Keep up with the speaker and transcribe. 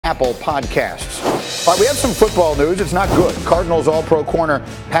Apple Podcasts. All right, we have some football news. It's not good. Cardinals All-Pro corner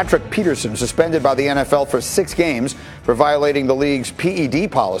Patrick Peterson suspended by the NFL for 6 games for violating the league's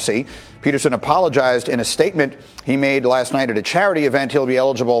PED policy. Peterson apologized in a statement he made last night at a charity event. He'll be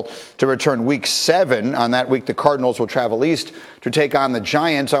eligible to return Week 7. On that week, the Cardinals will travel east to take on the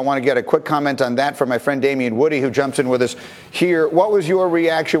Giants. I want to get a quick comment on that from my friend Damian Woody, who jumps in with us here. What was your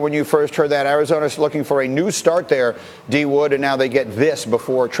reaction when you first heard that? Arizona's looking for a new start there, D. Wood, and now they get this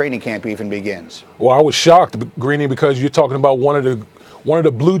before training camp even begins. Well, I was shocked, Greeny, because you're talking about one of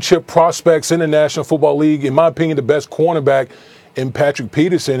the blue chip prospects in the National Football League. In my opinion, the best cornerback in Patrick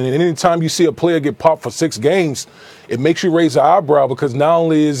Peterson. And anytime you see a player get popped for 6 games, it makes you raise the eyebrow, because not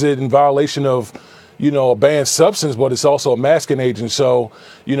only is it in violation of, a banned substance, but it's also a masking agent. So,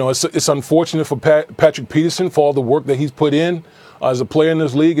 it's unfortunate for Patrick Peterson for all the work that he's put in as a player in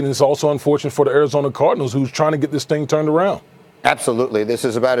this league. And it's also unfortunate for the Arizona Cardinals, who's trying to get this thing turned around. Absolutely. This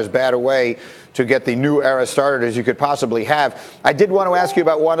is about as bad a way to get the new era started as you could possibly have. I did want to ask you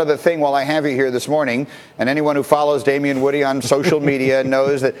about one other thing while I have you here this morning. And anyone who follows Damian Woody on social media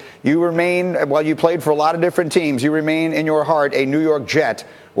knows that you remain, while you played for a lot of different teams, you remain in your heart a New York Jet.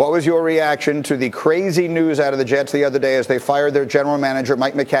 What was your reaction to the crazy news out of the Jets the other day as they fired their general manager,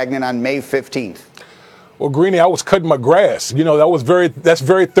 Mike Maccagnan, on May 15th? Well, Greeny, I was cutting my grass. That's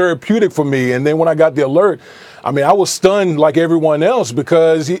very therapeutic for me. And then when I got the alert, I was stunned like everyone else,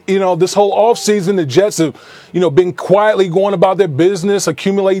 because, this whole offseason, the Jets have, been quietly going about their business,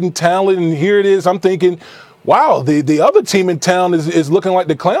 accumulating talent. And here it is. I'm thinking, wow, the other team in town is looking like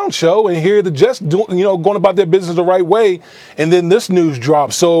the clown show. And here the Jets, going about their business the right way. And then this news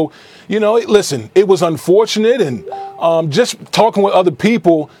drops. So, listen, it was unfortunate. And just talking with other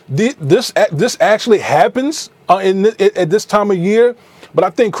people, this actually happens at this time of year. But I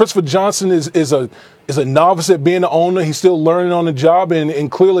think Christopher Johnson is a novice at being the owner. He's still learning on the job.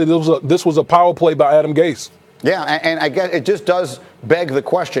 And clearly this was a power play by Adam Gase. Yeah, and I guess it just does beg the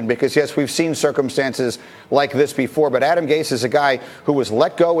question, because, yes, we've seen circumstances like this before, but Adam Gase is a guy who was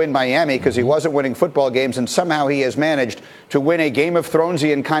let go in Miami because he wasn't winning football games, and somehow he has managed to win a Game of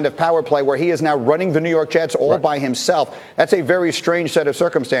Thronesian kind of power play where he is now running the New York Jets all by himself. That's a very strange set of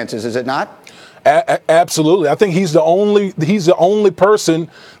circumstances, is it not? Absolutely. I think he's the only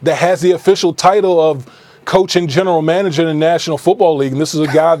person that has the official title of coach and general manager in the National Football League. And this is a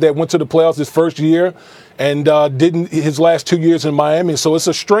guy that went to the playoffs his first year and didn't his last 2 years in Miami. So it's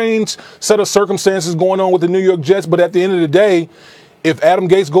a strange set of circumstances going on with the New York Jets. But at the end of the day, if Adam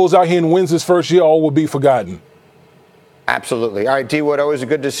Gase goes out here and wins his first year, all will be forgotten. Absolutely. All right, D. Wood, always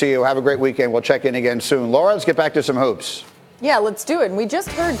good to see you. Have a great weekend. We'll check in again soon. Laura, let's get back to some hoops. Yeah, let's do it. And we just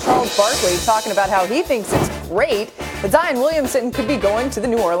heard Charles Barkley talking about how he thinks it's great that Zion Williamson could be going to the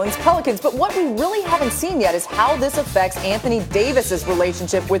New Orleans Pelicans. But what we really haven't seen yet is how this affects Anthony Davis's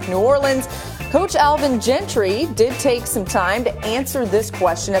relationship with New Orleans. Coach Alvin Gentry did take some time to answer this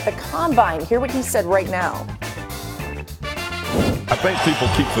question at the Combine. Hear what he said right now. I think people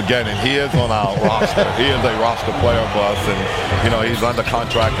keep forgetting he is on our roster. He is a roster player for us, and he's under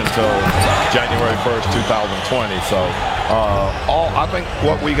contract until January 1st, 2020. So I think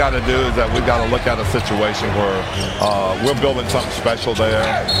what we got to do is that we got to look at a situation where we're building something special there,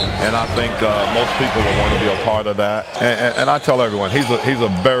 and I think most people will want to be a part of that. And I tell everyone, he's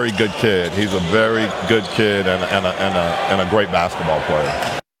a very good kid. He's a very good kid and a great basketball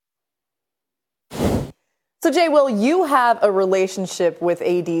player. So, Jay, Will, you have a relationship with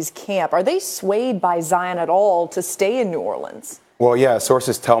AD's camp. Are they swayed by Zion at all to stay in New Orleans? Well, yeah,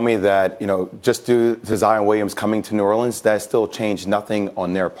 sources tell me that, just due to Zion Williams coming to New Orleans, that still changed nothing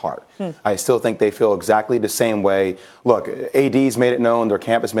on their part. I still think they feel exactly the same way. Look, AD's made it known, their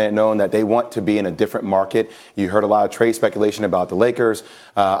campus made it known that they want to be in a different market. You heard a lot of trade speculation about the Lakers.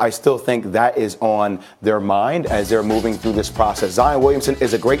 I still think that is on their mind as they're moving through this process. Zion Williamson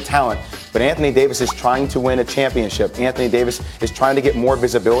is a great talent, but Anthony Davis is trying to win a championship. Anthony Davis is trying to get more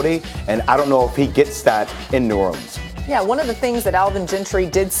visibility, and I don't know if he gets that in New Orleans. Yeah, one of the things that Alvin Gentry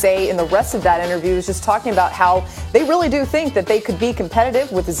did say in the rest of that interview was just talking about how they really do think that they could be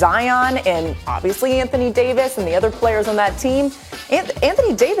competitive with Zion and obviously Anthony Davis and the other players on that team.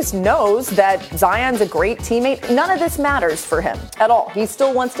 Anthony Davis knows that Zion's a great teammate. None of this matters for him at all. He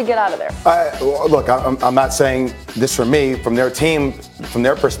still wants to get out of there. Look, I'm not saying this from me. From their team, from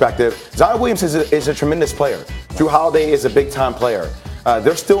their perspective, Zion Williams is a tremendous player. Drew Holiday is a big-time player.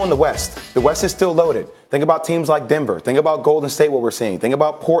 they're still in the West. The West is still loaded. Think about teams like Denver. Think about Golden State, what we're seeing. Think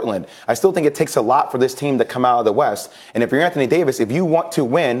about Portland. I still think it takes a lot for this team to come out of the West. And if you're Anthony Davis, if you want to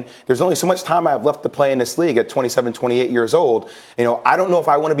win, there's only so much time I have left to play in this league at 27, 28 years old. I don't know if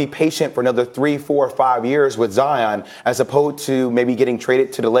I want to be patient for another 3, 4, 5 years with Zion, as opposed to maybe getting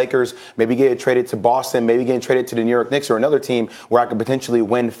traded to the Lakers, maybe getting traded to Boston, maybe getting traded to the New York Knicks or another team where I could potentially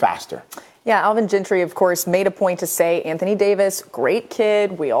win faster. Yeah, Alvin Gentry, of course, made a point to say Anthony Davis, great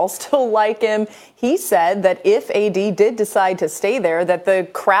kid. We all still like him. He said that if AD did decide to stay there, that the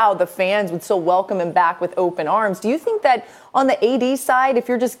crowd, the fans would still welcome him back with open arms. Do you think that on the AD side, if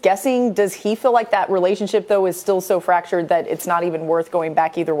you're just guessing, does he feel like that relationship, though, is still so fractured that it's not even worth going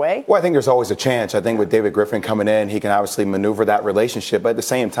back either way? Well, I think there's always a chance. I think with David Griffin coming in, he can obviously maneuver that relationship. But at the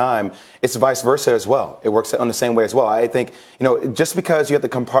same time, it's vice versa as well. It works on the same way as well. I think, just because you have to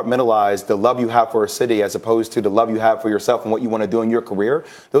compartmentalize the love you have for a city as opposed to the love you have for yourself and what you want to do in your career,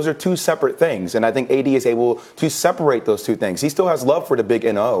 those are two separate things. And I think AD is able to separate those two things. He still has love for the big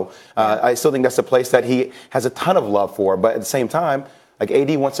NO. I still think that's a place that he has a ton of love for. But at the same time, like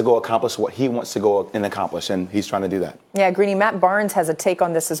AD wants to go accomplish what he wants to go and accomplish, and he's trying to do that. Yeah, Greeny, Matt Barnes has a take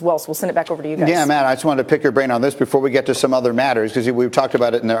on this as well, so we'll send it back over to you guys. Yeah, Matt, I just wanted to pick your brain on this before we get to some other matters, because we've talked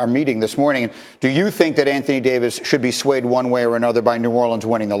about it in our meeting this morning. Do you think that Anthony Davis should be swayed one way or another by New Orleans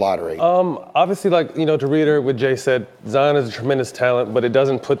winning the lottery? Obviously, to reiterate what Jay said, Zion is a tremendous talent, but it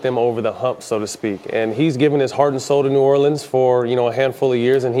doesn't put them over the hump, so to speak. And he's given his heart and soul to New Orleans for, a handful of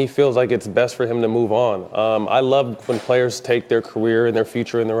years, and he feels like it's best for him to move on. I love when players take their career and their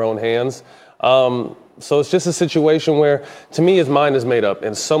future in their own hands. So it's just a situation where, to me, his mind is made up.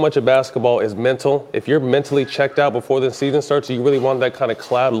 And so much of basketball is mental. If you're mentally checked out before the season starts, you really want that kind of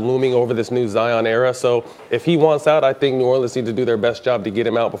cloud looming over this new Zion era. So if he wants out, I think New Orleans needs to do their best job to get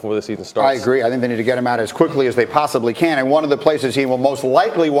him out before the season starts. I agree. I think they need to get him out as quickly as they possibly can. And one of the places he will most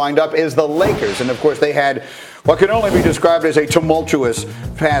likely wind up is the Lakers. And, of course, they had what can only be described as a tumultuous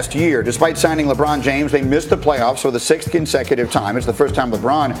past year. Despite signing LeBron James, they missed the playoffs for the 6th consecutive time. It's the first time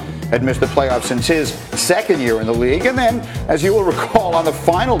LeBron had missed the playoffs since his second year in the league. And then, as you will recall, on the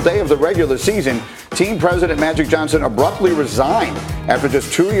final day of the regular season, team president Magic Johnson abruptly resigned after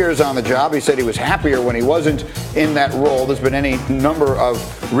just 2 years on the job. He said he was happier when he wasn't in that role. There's been any number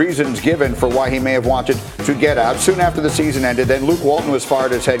of reasons given for why he may have wanted to get out. Soon after the season ended, then Luke Walton was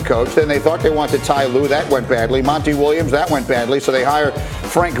fired as head coach. Then they thought they wanted Ty Lue. That went badly. Monty Williams, that went badly. So they hire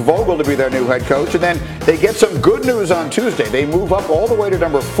Frank Vogel to be their new head coach. And then they get some good news on Tuesday. They move up all the way to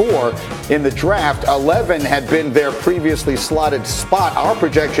number 4 in the draft. 11 had been their previously slotted spot. Our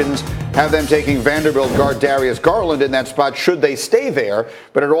projections have them taking Vanderbilt guard Darius Garland in that spot should they stay there.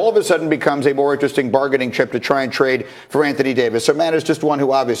 But it all of a sudden becomes a more interesting bargaining chip to try and trade for Anthony Davis. So Matt is just one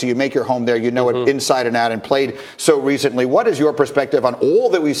who obviously you make your home there. You know it inside and out and played so recently. What is your perspective on all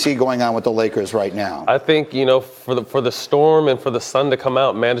that we see going on with the Lakers right now? I think, for the storm and for the sun to come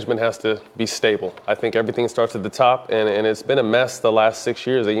out, management has to be stable. I think everything starts at the top, and it's been a mess the last 6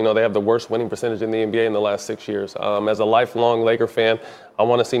 years. They have the worst winning percentage in the NBA in the last 6 years. As a lifelong Laker fan, I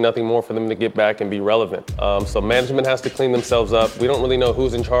want to see nothing more for them to get back and be relevant. So management has to clean themselves up. We don't really know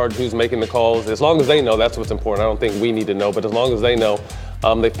who's in charge, who's making the calls. As long as they know, that's what's important. I don't think we need to know, but as long as they know,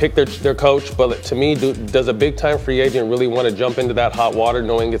 they picked their coach. But to me, does a big-time free agent really want to jump into that hot water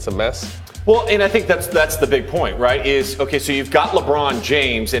knowing it's a mess? Well, and I think that's the big point, right? So you've got LeBron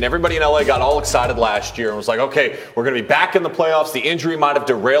James, and everybody in LA got all excited last year and was like, okay, we're going to be back in the playoffs. The injury might have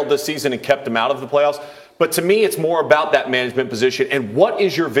derailed this season and kept him out of the playoffs. But to me, it's more about that management position and what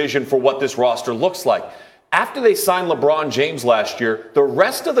is your vision for what this roster looks like. After they signed LeBron James last year, the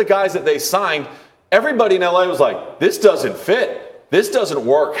rest of the guys that they signed, everybody in LA was like, this doesn't fit. This doesn't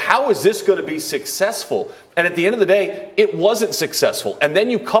work. How is this going to be successful? And at the end of the day, it wasn't successful. And then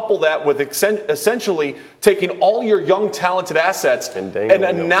you couple that with essentially taking all your young, talented assets and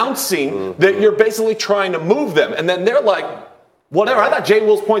announcing that you're basically trying to move them. And then they're like, whatever. I thought Jay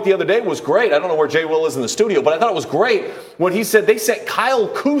Will's point the other day was great. I don't know where Jay Will is in the studio, but I thought it was great when he said they sent Kyle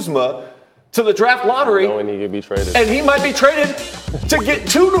Kuzma to the draft lottery. Knowing he could be traded. And he might be traded to get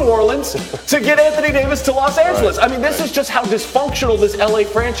to New Orleans to get Anthony Davis to Los Angeles. Right. I mean, this is just how dysfunctional this LA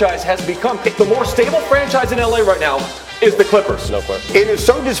franchise has become. The more stable franchise in LA right now is the Clippers. No question. It is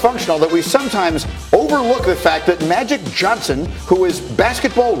so dysfunctional that we sometimes overlook the fact that Magic Johnson, who is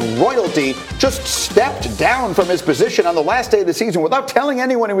basketball royalty, just stepped down from his position on the last day of the season without telling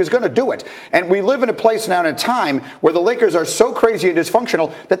anyone he was going to do it. And we live in a place now in a time where the Lakers are so crazy and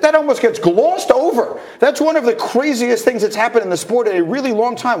dysfunctional that almost gets glossed over. That's one of the craziest things that's happened in the sport in a really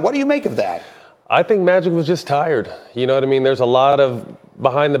long time. What do you make of that? I think Magic was just tired. You know what I mean? There's a lot of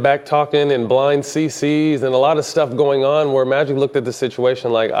behind the back talking and blind CCs and a lot of stuff going on where Magic looked at the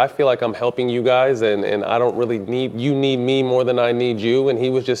situation like, I feel like I'm helping you guys and I don't really you need me more than I need you. And he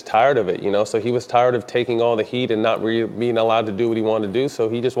was just tired of it, so he was tired of taking all the heat and not really being allowed to do what he wanted to do. So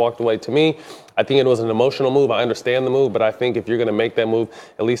he just walked away. To me, I think it was an emotional move. I understand the move, but I think if you're going to make that move,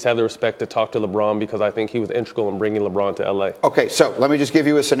 at least have the respect to talk to LeBron, because I think he was integral in bringing LeBron to LA. Okay, so let me just give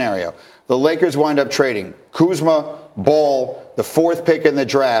you a scenario. The Lakers wind up trading Kuzma, Ball, the 4th pick in the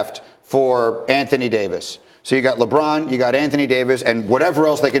draft for Anthony Davis. So you got LeBron, you got Anthony Davis, and whatever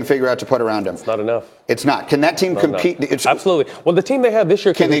else they can figure out to put around him. It's not enough. It's not. Can that team compete? Absolutely. Well, the team they have this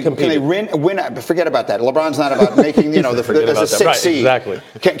year can compete. Can they win? Forget about that. LeBron's not about making the 6th seed. Exactly.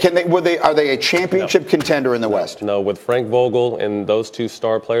 Can they? Are they a championship contender in the West? No, with Frank Vogel and those 2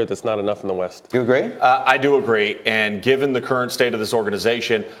 star players, that's not enough in the West. You agree? I do agree. And given the current state of this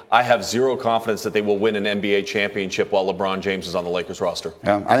organization, I have zero confidence that they will win an NBA championship while LeBron James is on the Lakers roster.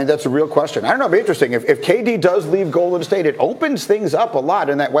 Yeah, I think that's a real question. I don't know. It'd be interesting if KD does leave Golden State. It opens things up a lot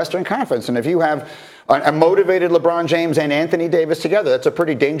in that Western Conference, and if you have a motivated LeBron James and Anthony Davis together, that's a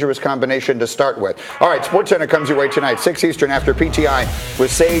pretty dangerous combination to start with. All right, SportsCenter comes your way tonight, 6 Eastern after PTI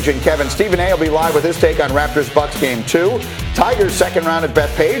with Sage and Kevin. Stephen A. will be live with his take on Raptors-Bucks Game 2. Tigers' second round at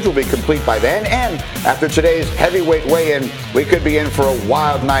Bethpage will be complete by then. And after today's heavyweight weigh-in, we could be in for a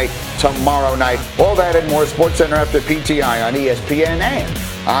wild night tomorrow night. All that and more, SportsCenter after PTI on ESPN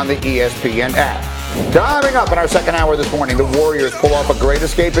and on the ESPN app. Coming up in our second hour this morning, the Warriors pull off a great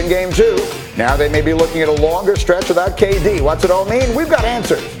escape in Game 2. Now they may be looking at a longer stretch without KD. What's it all mean? We've got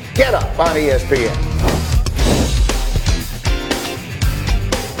answers. Get up on ESPN.